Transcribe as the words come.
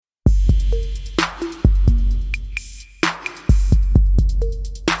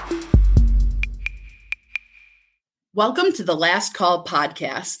Welcome to the Last Call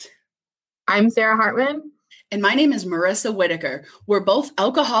podcast. I'm Sarah Hartman. And my name is Marissa Whitaker. We're both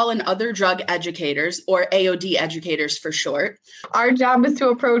alcohol and other drug educators, or AOD educators for short. Our job is to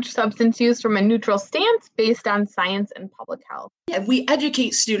approach substance use from a neutral stance based on science and public health. And we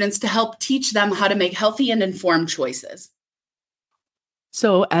educate students to help teach them how to make healthy and informed choices.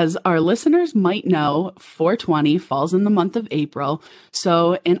 So as our listeners might know, 420 falls in the month of April.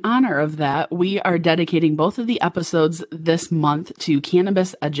 So in honor of that, we are dedicating both of the episodes this month to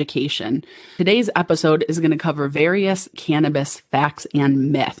cannabis education. Today's episode is going to cover various cannabis facts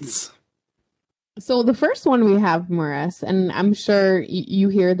and myths. So the first one we have, Maurice, and I'm sure you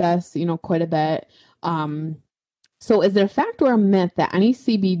hear this, quite a bit. So is it a fact or a myth that any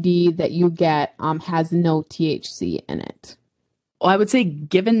CBD that you get has no THC in it? Well, I would say,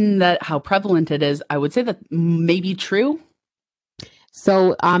 given that how prevalent it is, I would say that may be true.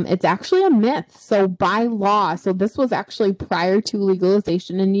 So it's actually a myth. So by law, so this was actually prior to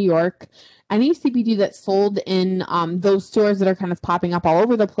legalization in New York, any CBD that's sold in those stores that are kind of popping up all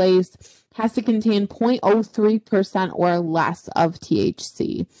over the place has to contain 0.03% or less of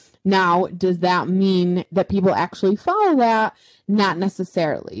THC. Now, does that mean that people actually follow that? Not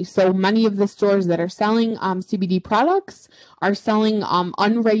necessarily. So many of the stores that are selling CBD products are selling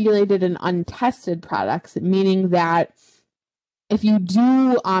unregulated and untested products, meaning that if you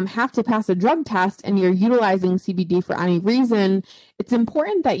do have to pass a drug test and you're utilizing CBD for any reason, it's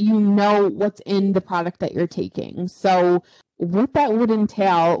important that you know what's in the product that you're taking. So what that would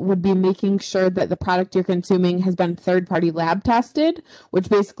entail would be making sure that the product you're consuming has been third-party lab tested, which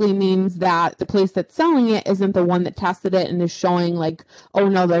basically means that the place that's selling it isn't the one that tested it and is showing like, oh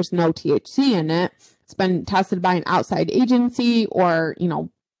no, there's no THC in it. It's been tested by an outside agency or,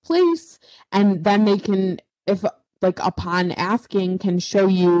 place, and then they can, if upon asking, can show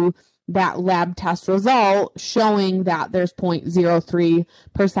you that lab test result showing that there's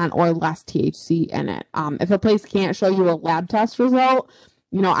 0.03% or less THC in it. If a place can't show you a lab test result,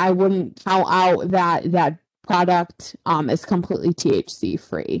 I wouldn't count out that product is completely THC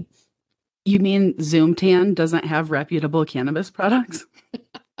free. You mean Zoomtan doesn't have reputable cannabis products?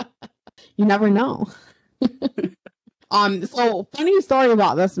 You never know. So funny story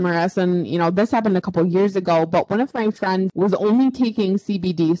about this, Marissa, and this happened a couple years ago, but one of my friends was only taking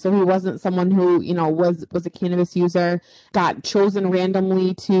CBD. So he wasn't someone who, was a cannabis user, got chosen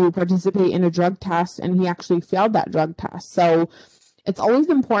randomly to participate in a drug test, and he actually failed that drug test. So it's always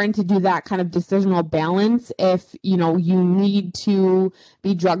important to do that kind of decisional balance. If, you need to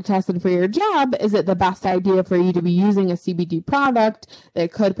be drug tested for your job, is it the best idea for you to be using a CBD product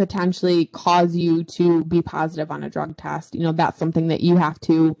that could potentially cause you to be positive on a drug test? That's something that you have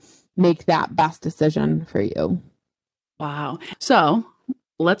to make that best decision for you. Wow. So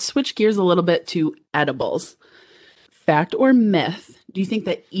let's switch gears a little bit to edibles. Fact or myth, do you think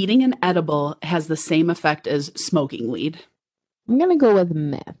that eating an edible has the same effect as smoking weed? I'm going to go with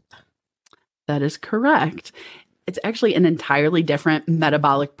myth. That is correct. It's actually an entirely different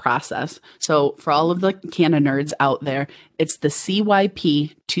metabolic process. So for all of the canna nerds out there, it's the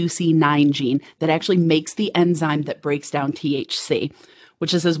CYP2C9 gene that actually makes the enzyme that breaks down THC,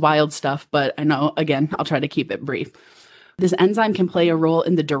 which is wild stuff, but I know, again, I'll try to keep it brief. This enzyme can play a role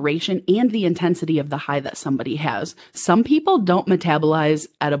in the duration and the intensity of the high that somebody has. Some people don't metabolize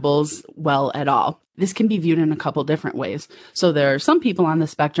edibles well at all. This can be viewed in a couple different ways. So there are some people on the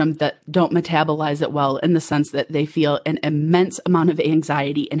spectrum that don't metabolize it well in the sense that they feel an immense amount of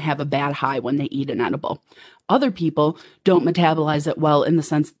anxiety and have a bad high when they eat an edible. Other people don't metabolize it well in the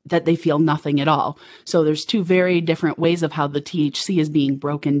sense that they feel nothing at all. So there's two very different ways of how the THC is being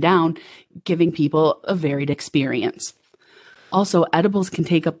broken down, giving people a varied experience. Also, edibles can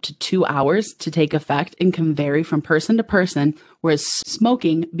take up to 2 hours to take effect and can vary from person to person, whereas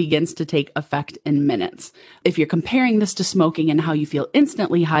smoking begins to take effect in minutes. If you're comparing this to smoking and how you feel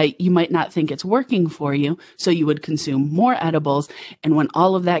instantly high, you might not think it's working for you, so you would consume more edibles, and when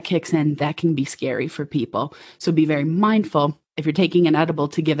all of that kicks in, that can be scary for people. So be very mindful if you're taking an edible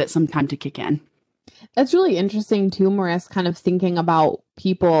to give it some time to kick in. That's really interesting too, Maurice, kind of thinking about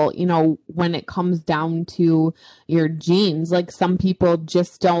people, when it comes down to your genes, like some people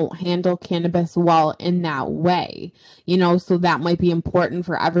just don't handle cannabis well in that way, so that might be important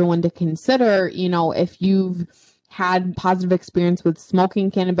for everyone to consider, if you've had positive experience with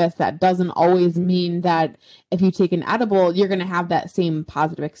smoking cannabis, that doesn't always mean that if you take an edible, you're going to have that same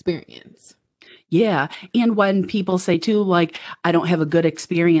positive experience. Yeah. And when people say too, like, I don't have a good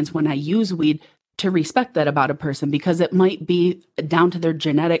experience when I use weed, to respect that about a person, because it might be down to their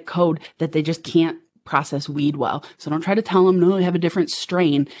genetic code that they just can't process weed well. So don't try to tell them, no, they have a different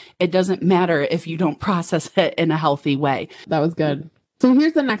strain. It doesn't matter if you don't process it in a healthy way. That was good. So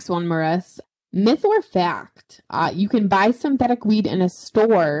here's the next one, Maris. Myth or fact? You can buy synthetic weed in a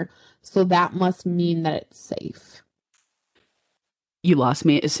store, so that must mean that it's safe. You lost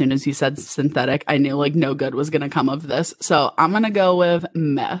me as soon as you said synthetic. I knew like no good was going to come of this. So I'm going to go with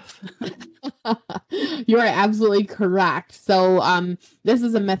myth. You are absolutely correct. So this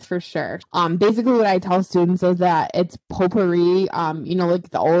is a myth for sure. Basically what I tell students is that it's potpourri,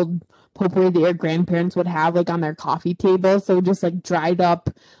 like the old potpourri that your grandparents would have like on their coffee table. So just like dried up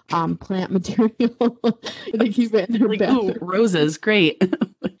plant material. They keep it in their bathroom. Ooh, roses, great.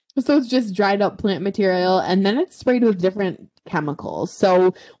 So it's just dried up plant material, and then it's sprayed with different chemicals.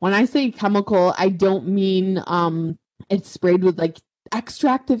 So when I say chemical, I don't mean it's sprayed with like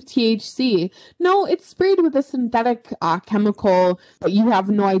extract of THC. No, it's sprayed with a synthetic chemical, but you have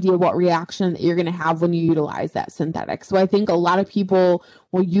no idea what reaction that you're going to have when you utilize that synthetic. So I think a lot of people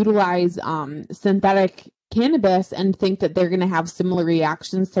will utilize synthetic cannabis and think that they're going to have similar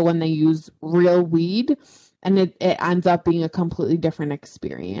reactions to when they use real weed. And it ends up being a completely different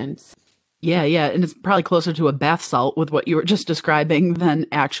experience. Yeah. And it's probably closer to a bath salt with what you were just describing than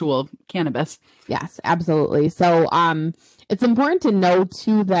actual cannabis. Yes, absolutely. So it's important to know,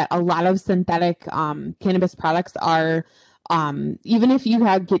 too, that a lot of synthetic cannabis products are, even if you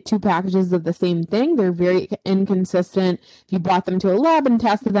get 2 packages of the same thing, they're very inconsistent. If you brought them to a lab and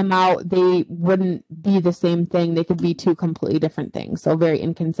tested them out, they wouldn't be the same thing. They could be 2 completely different things. So very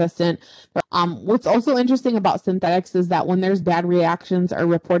inconsistent. But, what's also interesting about synthetics is that when there's bad reactions or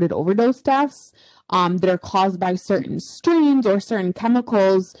reported overdose deaths that are caused by certain strains or certain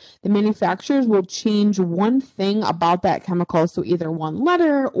chemicals, the manufacturers will change one thing about that chemical. So either one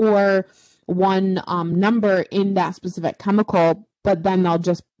letter or one number in that specific chemical, but then they'll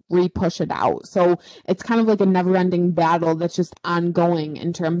just re-push it out. So it's kind of like a never-ending battle that's just ongoing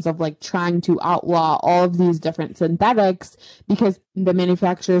in terms of like trying to outlaw all of these different synthetics, because the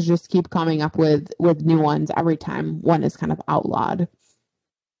manufacturers just keep coming up with new ones every time one is kind of outlawed.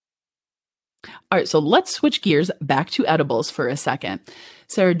 All right, so let's switch gears back to edibles for a second.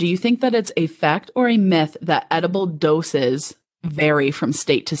 Sarah, do you think that it's a fact or a myth that edible doses vary from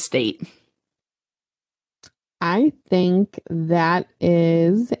state to state? I think that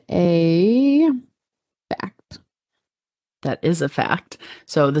is a fact. That is a fact.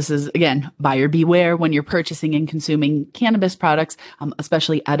 So this is, again, buyer beware when you're purchasing and consuming cannabis products,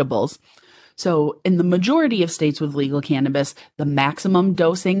 especially edibles. So in the majority of states with legal cannabis, the maximum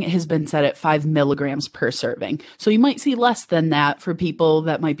dosing has been set at 5 milligrams per serving. So you might see less than that for people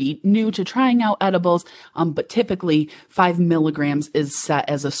that might be new to trying out edibles, but typically 5 milligrams is set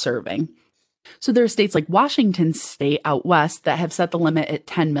as a serving. So there are states like Washington State out west that have set the limit at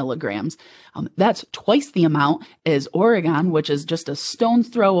 10 milligrams. That's twice the amount as Oregon, which is just a stone's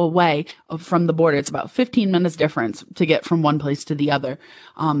throw away from the border. It's about 15 minutes difference to get from one place to the other.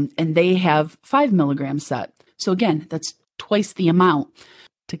 And they have 5 milligrams set. So again, that's twice the amount.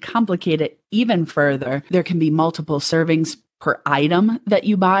 To complicate it even further, there can be multiple servings per item that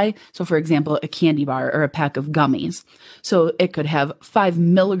you buy. So for example, a candy bar or a pack of gummies. So it could have 5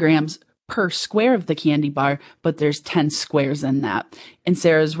 milligrams per square of the candy bar, but there's 10 squares in that. And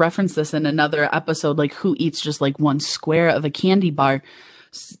Sarah's referenced this in another episode, like who eats just like 1 square of a candy bar.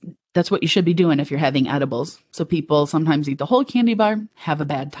 That's what you should be doing if you're having edibles. So people sometimes eat the whole candy bar, have a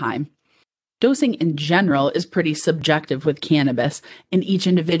bad time. Dosing in general is pretty subjective with cannabis, and each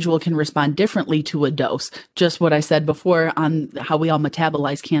individual can respond differently to a dose. Just what I said before on how we all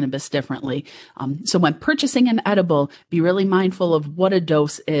metabolize cannabis differently. So when purchasing an edible, be really mindful of what a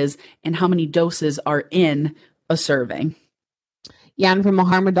dose is and how many doses are in a serving. Yeah, and from a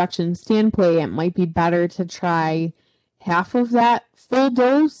harm reduction standpoint, it might be better to try half of that full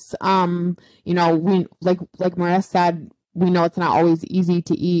dose. We like Maria said, we know it's not always easy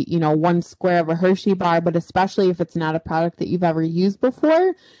to eat, 1 square of a Hershey bar, but especially if it's not a product that you've ever used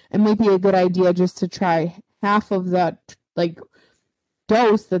before, it might be a good idea just to try half of that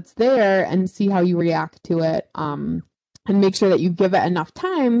dose that's there and see how you react to it. And make sure that you give it enough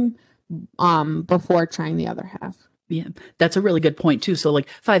time before trying the other half. Yeah, that's a really good point too. So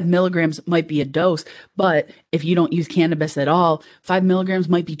 5 milligrams might be a dose, but if you don't use cannabis at all, 5 milligrams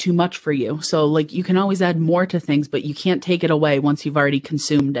might be too much for you. So you can always add more to things, but you can't take it away once you've already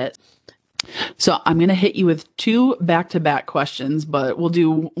consumed it. So I'm going to hit you with 2 back-to-back questions, but we'll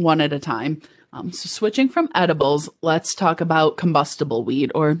do one at a time. So switching from edibles, let's talk about combustible weed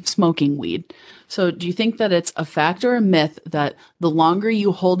or smoking weed. So do you think that it's a fact or a myth that the longer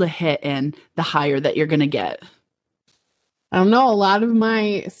you hold a hit in, the higher that you're going to get? I don't know. A lot of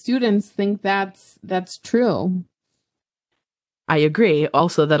my students think that's true. I agree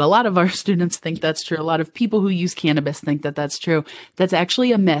also that a lot of our students think that's true. A lot of people who use cannabis think that that's true. That's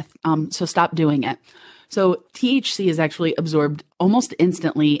actually a myth. So stop doing it. So THC is actually absorbed almost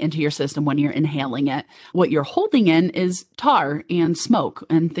instantly into your system when you're inhaling it. What you're holding in is tar and smoke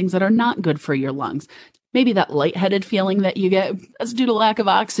and things that are not good for your lungs. Maybe that lightheaded feeling that you get, that's due to lack of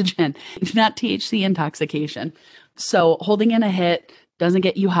oxygen, not THC intoxication. So holding in a hit doesn't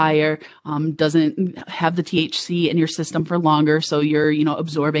get you higher, doesn't have the THC in your system for longer, so you're,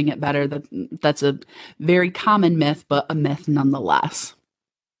 absorbing it better. That's a very common myth, but a myth nonetheless.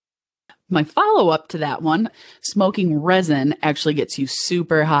 My follow-up to that one, smoking resin actually gets you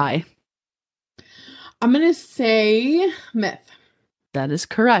super high. I'm going to say myth. That is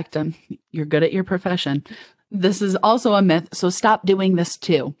correct. You're good at your profession. This is also a myth, so stop doing this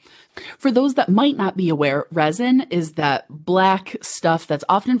too. For those that might not be aware, resin is that black stuff that's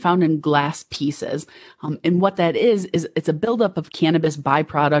often found in glass pieces. And what that is it's a buildup of cannabis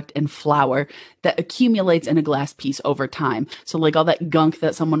byproduct and flower that accumulates in a glass piece over time. So like all that gunk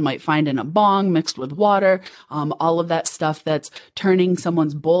that someone might find in a bong mixed with water, all of that stuff that's turning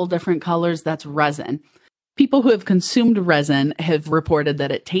someone's bowl different colors, that's resin. People who have consumed resin have reported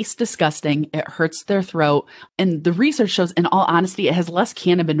that it tastes disgusting, it hurts their throat, and the research shows, in all honesty, it has less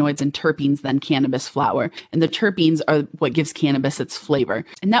cannabinoids and terpenes than cannabis flower, and the terpenes are what gives cannabis its flavor.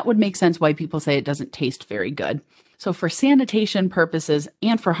 And that would make sense why people say it doesn't taste very good. So for sanitation purposes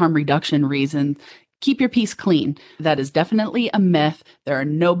and for harm reduction reasons, keep your piece clean. That is definitely a myth. There are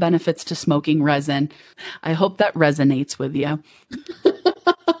no benefits to smoking resin. I hope that resonates with you.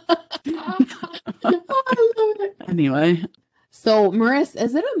 Anyway. So, Maris,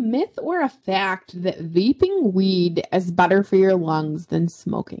 is it a myth or a fact that vaping weed is better for your lungs than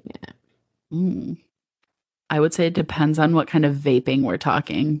smoking it? I would say it depends on what kind of vaping we're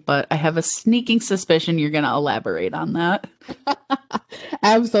talking, but I have a sneaking suspicion you're going to elaborate on that.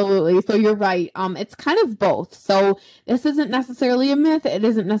 Absolutely. So you're right. It's kind of both. So this isn't necessarily a myth. It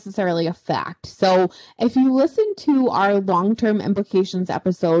isn't necessarily a fact. So if you listen to our long-term implications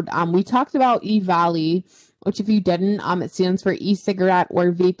episode, we talked about EVALI, which if you didn't, it stands for e-cigarette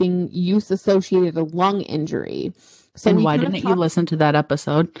or vaping use associated with lung injury. So and why didn't you listen to that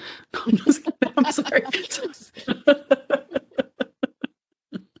episode? I'm sorry.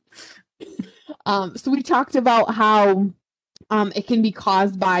 So we talked about how it can be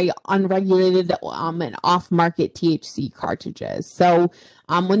caused by unregulated and off-market THC cartridges. So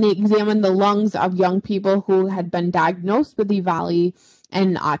when they examined the lungs of young people who had been diagnosed with EVALI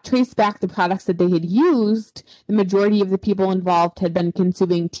and traced back the products that they had used, the majority of the people involved had been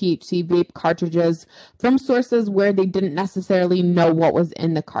consuming THC vape cartridges from sources where they didn't necessarily know what was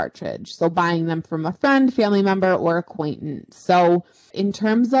in the cartridge. So buying them from a friend, family member, or acquaintance. So in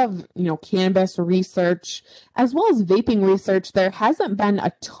terms of, cannabis research, as well as vaping research, there hasn't been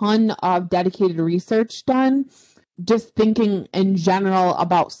a ton of dedicated research done. Just thinking in general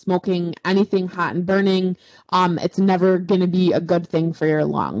about smoking anything hot and burning, it's never going to be a good thing for your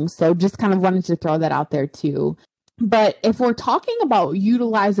lungs. So just kind of wanted to throw that out there too. But if we're talking about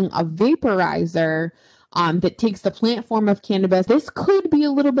utilizing a vaporizer that takes the plant form of cannabis, this could be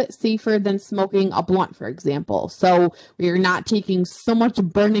a little bit safer than smoking a blunt, for example. So you're not taking so much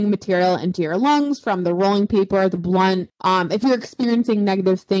burning material into your lungs from the rolling paper or the blunt. If you're experiencing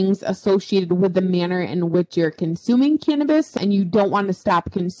negative things associated with the manner in which you're consuming cannabis and you don't want to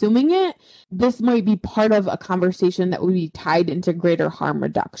stop consuming it, this might be part of a conversation that would be tied into greater harm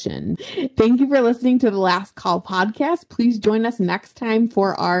reduction. Thank you for listening to the Last Call podcast. Please join us next time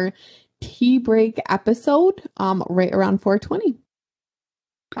for our tea break episode right around 4:20.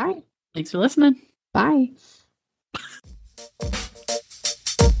 Bye. Thanks for listening. Bye.